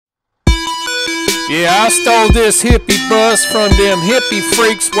Yeah, I stole this hippie bus from them hippie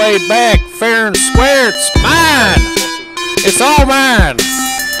freaks way back, fair and square. It's mine. It's all mine.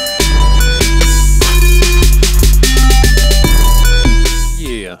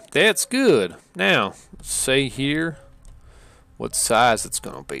 Yeah, that's good. Now, let's see here what size it's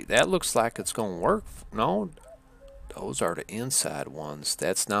going to be. That looks like it's going to work. No, those are the inside ones.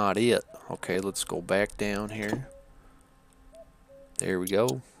 That's not it. Okay, let's go back down here. There we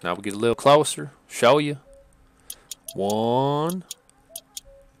go. Now we get a little closer. Show you. 1,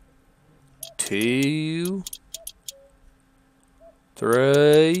 2,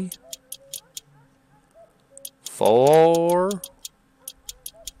 3, 4,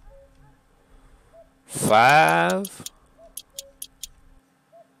 5,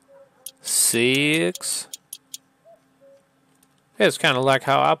 6. It's kind of like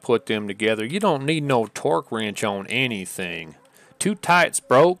how I put them together. You don't need no torque wrench on anything. Too tight's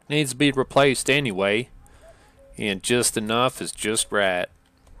broke, needs to be replaced anyway. And just enough is just right.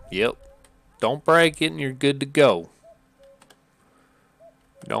 Yep. Don't break it and you're good to go.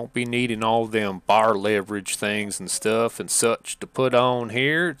 Don't be needing all them bar leverage things and stuff and such to put on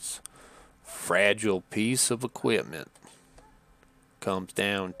here. It's a fragile piece of equipment. Comes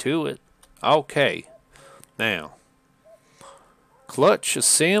down to it. Okay. Now, clutch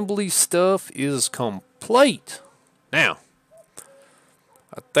assembly stuff is complete. Now,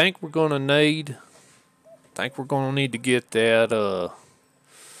 I think we're gonna need to get that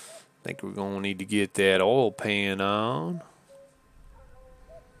oil pan on.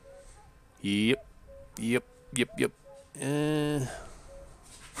 Yep.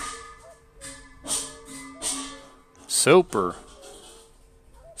 Super.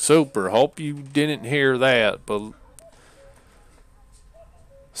 Hope you didn't hear that, but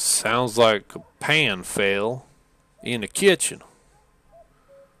sounds like a pan fell in the kitchen.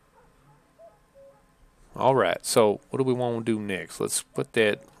 Alright, so what do we want to do next? Let's put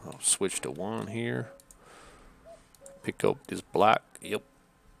that, I'll switch to 1 here. Pick up this block. Yep.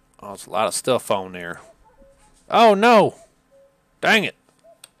 Oh, there's a lot of stuff on there. Oh no! Dang it.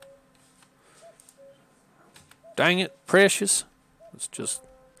 Dang it, precious. Let's just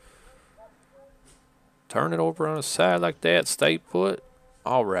turn it over on the side like that. Stay put.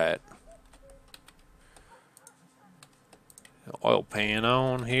 Alright. Oil pan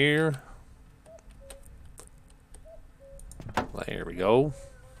on here. There we go.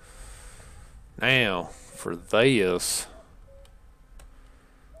 Now, for this,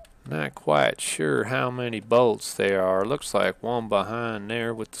 not quite sure how many bolts there are. Looks like one behind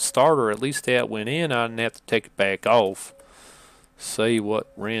there with the starter. At least that went in. I didn't have to take it back off. See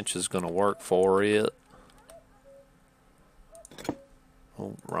what wrench is going to work for it.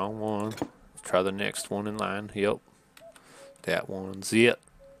 Oh, wrong one. Try the next one in line. Yep. That one's it.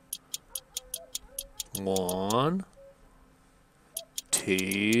 1,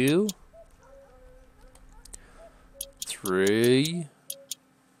 2, 3,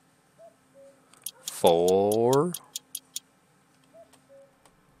 4,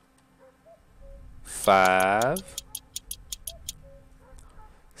 5,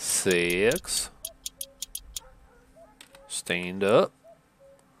 6. Stand up.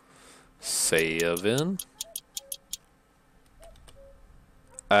 7,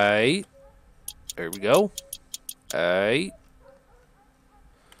 8. There we go. 8.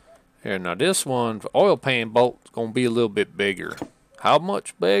 Here, now this one, the oil pan bolt, is going to be a little bit bigger. How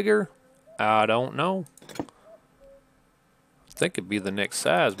much bigger? I don't know. I think it'd be the next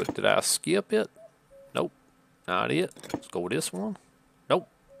size, but did I skip it? Nope, not it. Let's go with this one. Nope.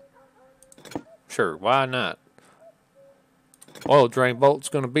 Sure, why not? Oil drain bolt's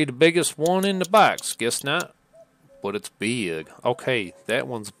going to be the biggest one in the box. Guess not, but it's big. Okay, that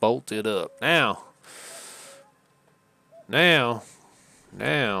one's bolted up. Now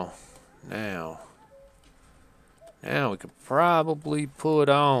we could probably put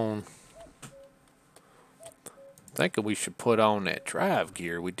on, thinking we should put on that drive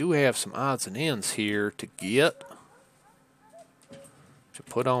gear. We do have some odds and ends here to get. To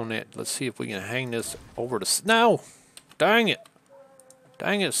put on that, let's see if we can hang this over the, no! Dang it!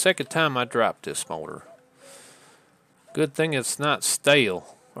 Dang it, second time I dropped this motor. Good thing it's not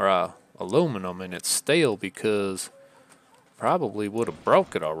steel, or aluminum, and it's steel because probably would have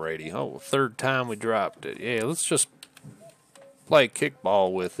broke it already. Oh, third time we dropped it. Yeah, let's just play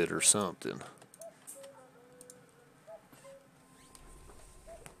kickball with it or something.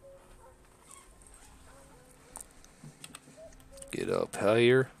 Get up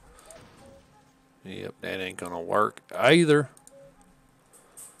here. Yep, that ain't gonna work either.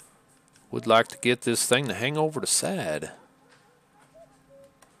 Would like to get this thing to hang over the side.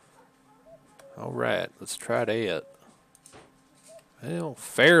 Alright, let's try that. Well,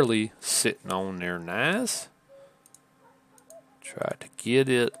 fairly sitting on there nice. Try to get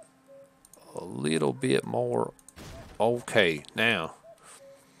it a little bit more okay. Now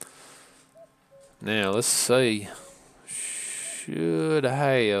let's see. Should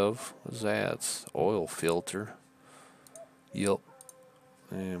have, what's that? It's oil filter. Yep.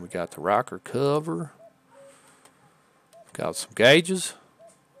 And we got the rocker cover. Got some gauges.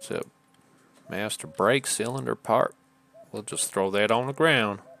 So master brake cylinder part. We'll just throw that on the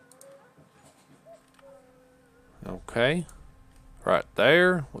ground. Okay. Right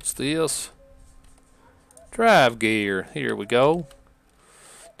there. What's this? Drive gear. Here we go.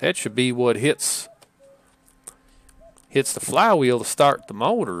 That should be what hits the flywheel to start the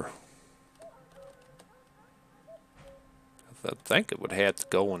motor. I think it would have to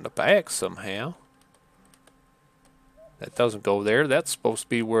go in the back somehow. That doesn't go there. That's supposed to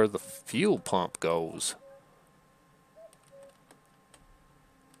be where the fuel pump goes.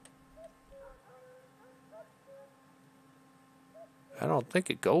 I don't think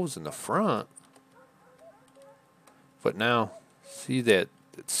it goes in the front. But now, see that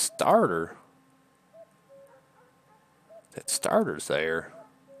starter? That starter's there.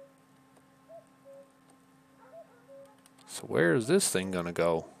 So where is this thing gonna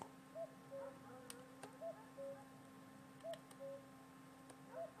go?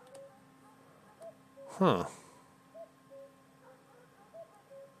 Huh.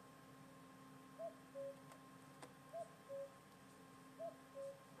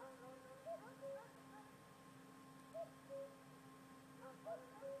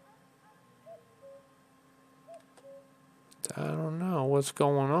 I don't know what's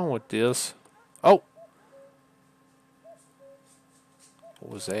going on with this. Oh!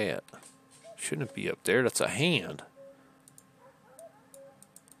 What was that? Shouldn't it be up there? That's a hand.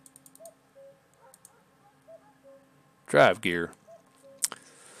 Drive gear.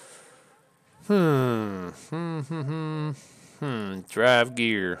 Drive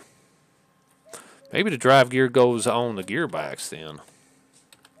gear. Maybe the drive gear goes on the gearbox then.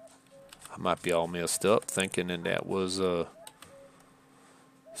 I might be all messed up thinking that was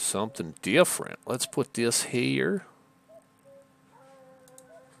something different. Let's put this here.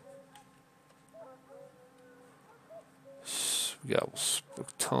 We got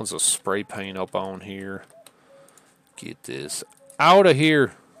tons of spray paint up on here. Get this out of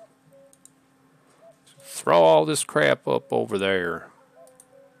here. Throw all this crap up over there.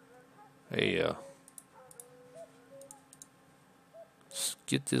 Yeah. Let's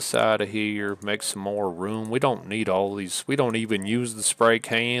get this out of here. Make some more room. We don't need all these. We don't even use the spray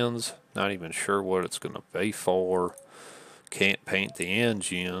cans. Not even sure what it's going to be for. Can't paint the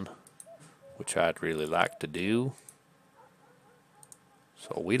engine, which I'd really like to do.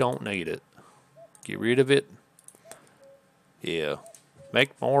 So we don't need it. Get rid of it. Yeah.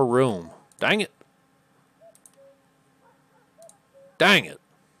 Make more room. Dang it. Dang it.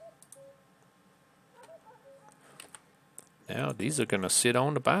 Now these are going to sit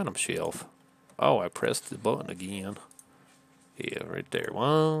on the bottom shelf. Oh, I pressed the button again. Yeah, right there.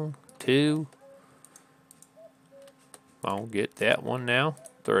 1, 2. I'll get that one now.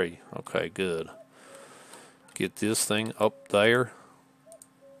 3. Okay, good. Get this thing up there.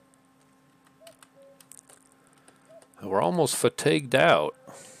 We're almost fatigued out.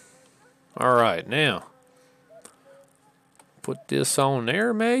 All right, now. Put this on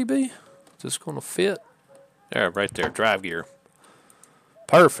there, maybe. Is this going to fit? There, right there. Drive gear.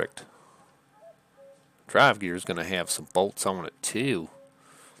 Perfect. Drive gear is going to have some bolts on it, too.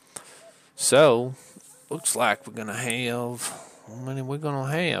 So, looks like we're going to have... How many we're going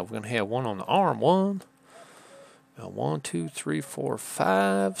to have? We're going to have one on the arm. 1. Now 1, 2, 3, 4,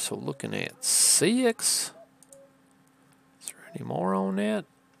 5. So, looking at 6. Any more on that?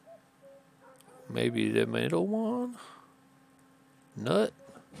 Maybe the middle one? Nut?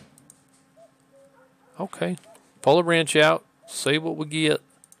 Okay. Pull a wrench out. See what we get.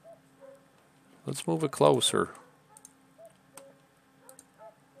 Let's move it closer.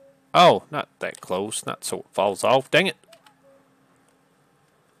 Oh, not that close. Not so it falls off. Dang it.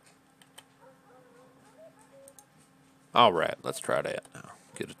 Alright, let's try that now.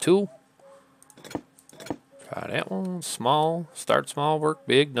 Get a tool. Try that one. Small. Start small, work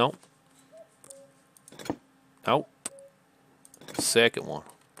big. Nope. Nope. Second one.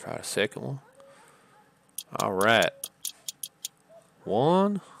 Try the second one. All right.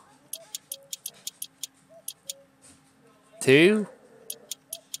 1. 2.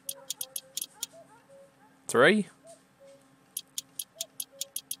 3.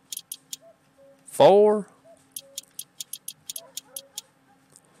 4.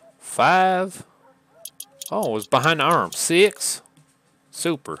 5. Oh, it was behind the arm. 6.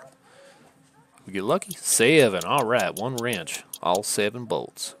 Super. We get lucky. 7. All right, 1 wrench. All 7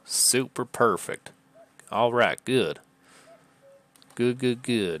 bolts. Super perfect. All right, good. Good, good,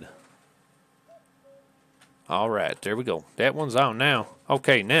 good. All right, there we go. That one's on now.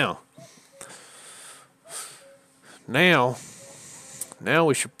 Okay, now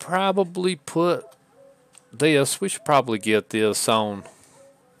we should probably put this. We should probably get this on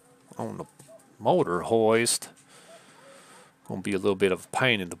the motor hoist. Gonna be a little bit of a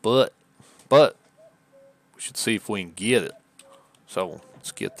pain in the butt, but we should see if we can get it. So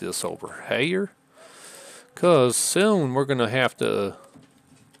let's get this over here, cause soon we're gonna have to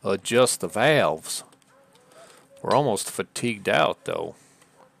adjust the valves. We're almost fatigued out though.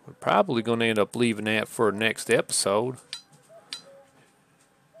 We're probably gonna end up leaving that for next episode.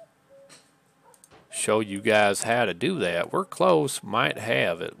 Show you guys how to do that. We're close, might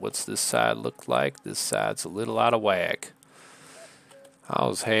have it. What's this side look like? This side's a little out of whack. I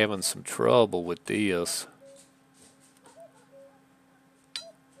was having some trouble with this.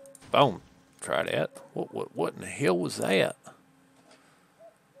 Boom. Try that. What in the hell was that?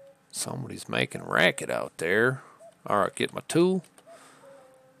 Somebody's making a racket out there. Alright, get my tool.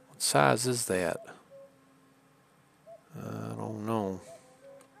 What size is that? I don't know.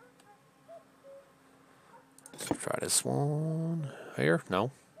 Let's try this one. Here?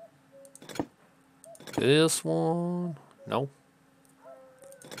 No. This one? No.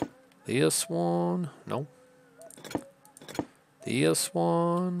 This one? No. This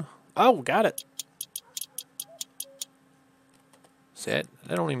one? Oh, got it. See that?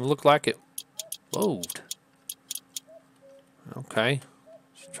 That don't even look like it moved. Okay.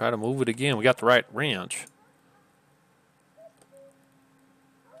 Let's try to move it again. We got the right wrench.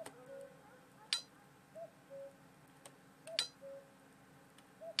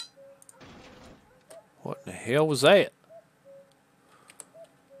 What in the hell was that?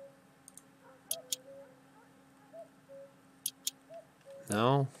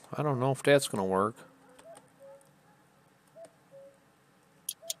 No, I don't know if that's going to work.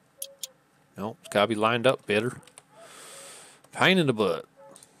 Nope, it's got to be lined up better. Pain in the butt.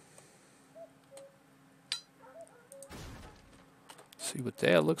 See what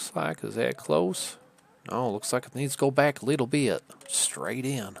that looks like. Is that close? No, looks like it needs to go back a little bit. Straight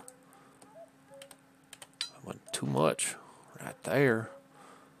in. That went too much right there.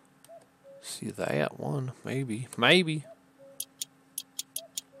 See that one? Maybe. Maybe.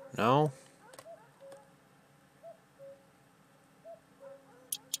 No.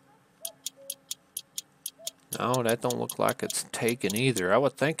 No, that don't look like it's taken either. I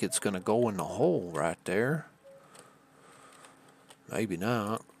would think it's going to go in the hole right there. Maybe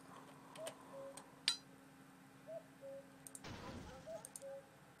not.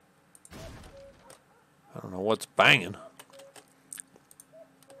 I don't know what's banging.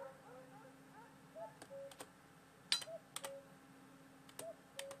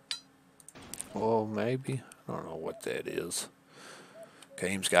 Oh, maybe. I don't know what that is.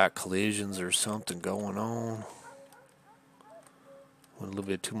 Game's got collisions or something going on. Went a little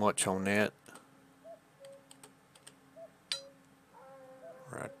bit too much on that.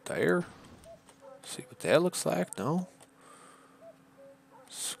 Right there. See what that looks like? No.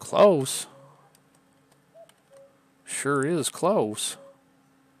 It's close. Sure is close.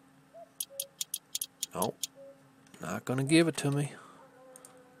 Nope. Not gonna give it to me.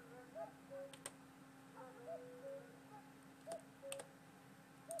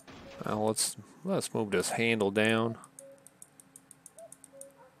 Well, let's move this handle down.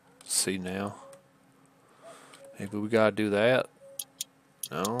 See now. Maybe we gotta do that.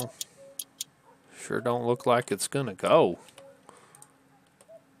 No. Sure don't look like it's gonna go.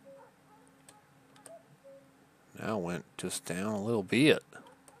 Now it went just down a little bit.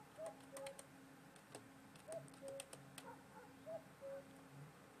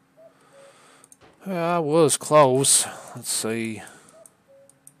 I was close. Let's see.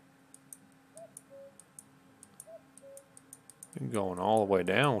 I'm going all the way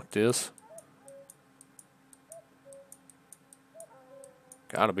down with this.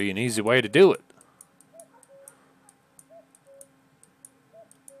 Gotta be an easy way to do it.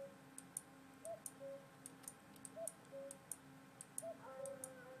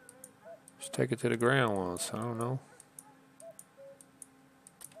 Just take it to the ground once. I don't know.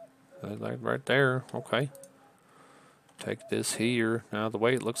 Like right there. Okay. Take this here. Now the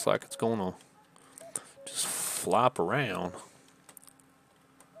way it looks like it's gonna just flop around.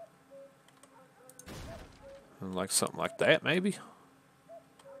 Like something like that, maybe.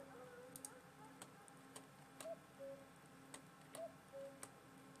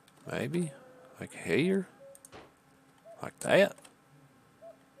 Maybe like here. Like that.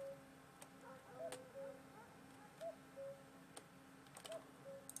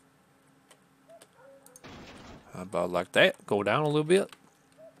 How about like that? Go down a little bit.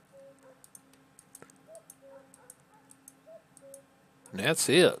 And that's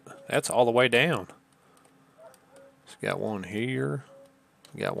it. That's all the way down. So got one here.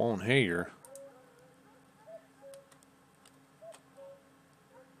 Got one here.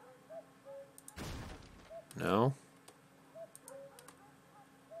 No.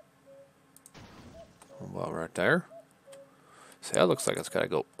 About right there. See, that looks like it's got to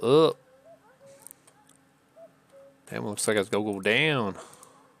go up. That looks like it's going to go down.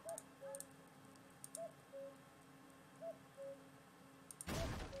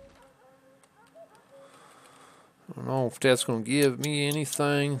 I don't know if that's going to give me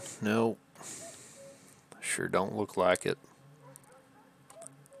anything. Nope. Sure don't look like it.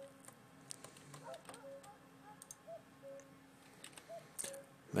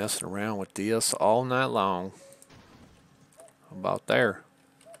 Messing around with this all night long. About there.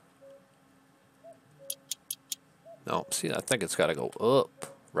 No, see, I think it's got to go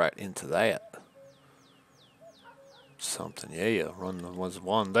up right into that. Something, yeah. Run the was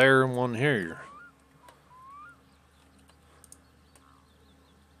one there and one here.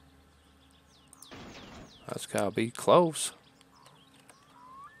 That's got to be close.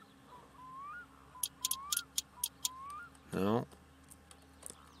 No.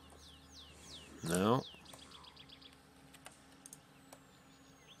 No.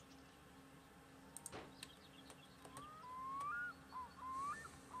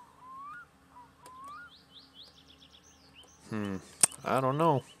 I don't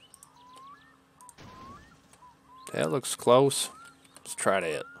know. That looks close. Let's try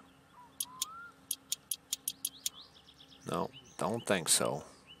that. No, don't think so.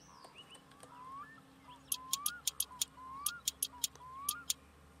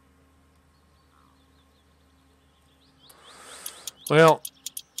 Well,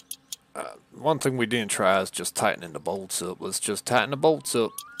 one thing we didn't try is just tightening the bolts up. Let's just tighten the bolts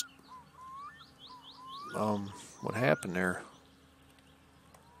up. What happened there?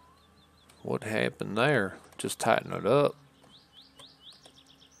 What happened there? Just tighten it up.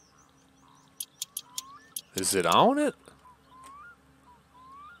 Is it on it?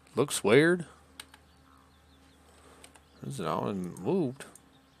 Looks weird. Is it on and moved?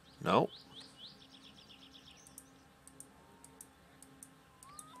 Nope.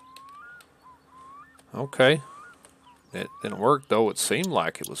 Okay. It didn't work though. It seemed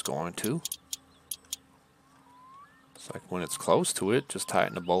like it was going to. It's like when it's close to it, just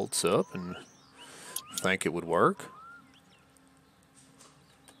tighten the bolts up and think it would work.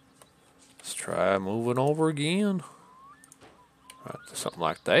 Let's try moving over again. Right, something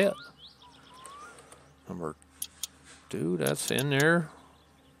like that. Number 2, that's in there.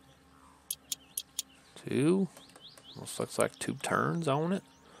 2. Almost looks like 2 turns on it.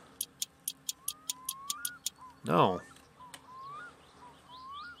 No.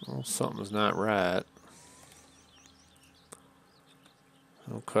 Well, something's not right.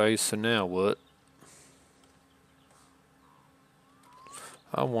 Okay, so now what?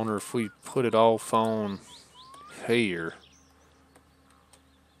 I wonder if we put it off on here.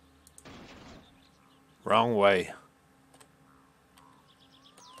 Wrong way.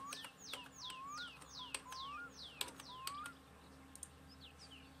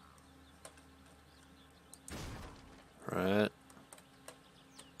 Right.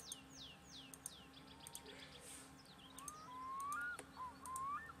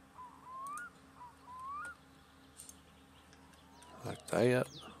 Like that.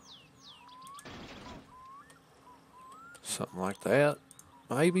 Something like that.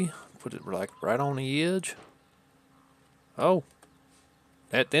 Maybe. Put it like right on the edge. Oh.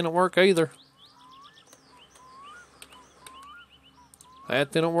 That didn't work either.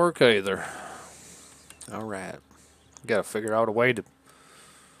 That didn't work either. Alright. Gotta figure out a way to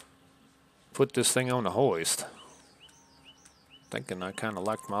put this thing on the hoist. Thinking I kind of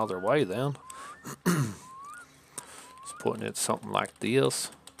liked my other way then. Just putting it something like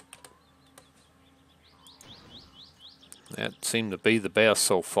this. That seemed to be the best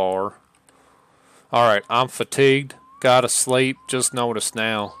so far. Alright, I'm fatigued. Gotta sleep. Just noticed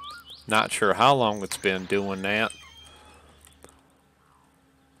now. Not sure how long it's been doing that.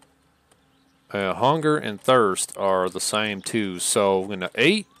 Hunger and thirst are the same too. So I'm gonna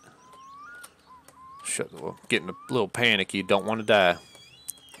eat. Getting a little panicky. Don't want to die.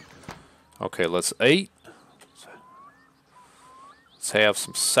 Okay, let's eat. Let's have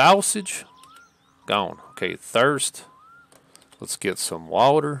some sausage. Gone. Okay, thirst. Let's get some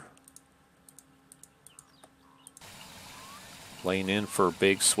water. Lean in for a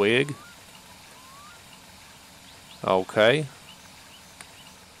big swig. Okay.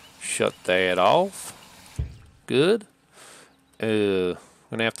 Shut that off. Good. Gonna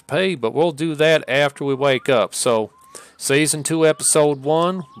have to pay, but we'll do that after we wake up. So, season 2, episode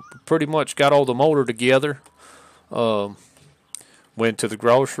 1, pretty much got all the motor together. Went to the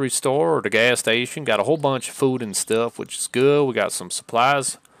grocery store or the gas station, got a whole bunch of food and stuff, which is good. We got some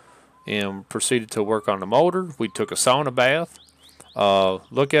supplies and proceeded to work on the motor. We took a sauna bath.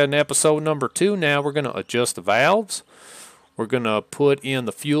 Look at an episode number 2 now. We're going to adjust the valves. We're going to put in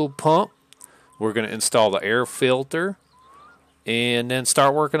the fuel pump. We're going to install the air filter. And then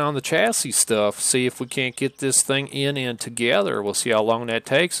start working on the chassis stuff. See if we can't get this thing in and together. We'll see how long that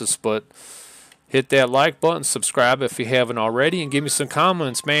takes us. But hit that like button, subscribe if you haven't already, and give me some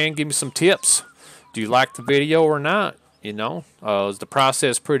comments, man. Give me some tips. Do you like the video or not? You know, is the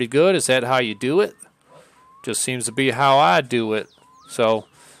process pretty good? Is that how you do it? Just seems to be how I do it. So,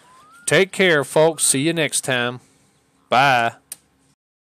 take care, folks. See you next time. Bye.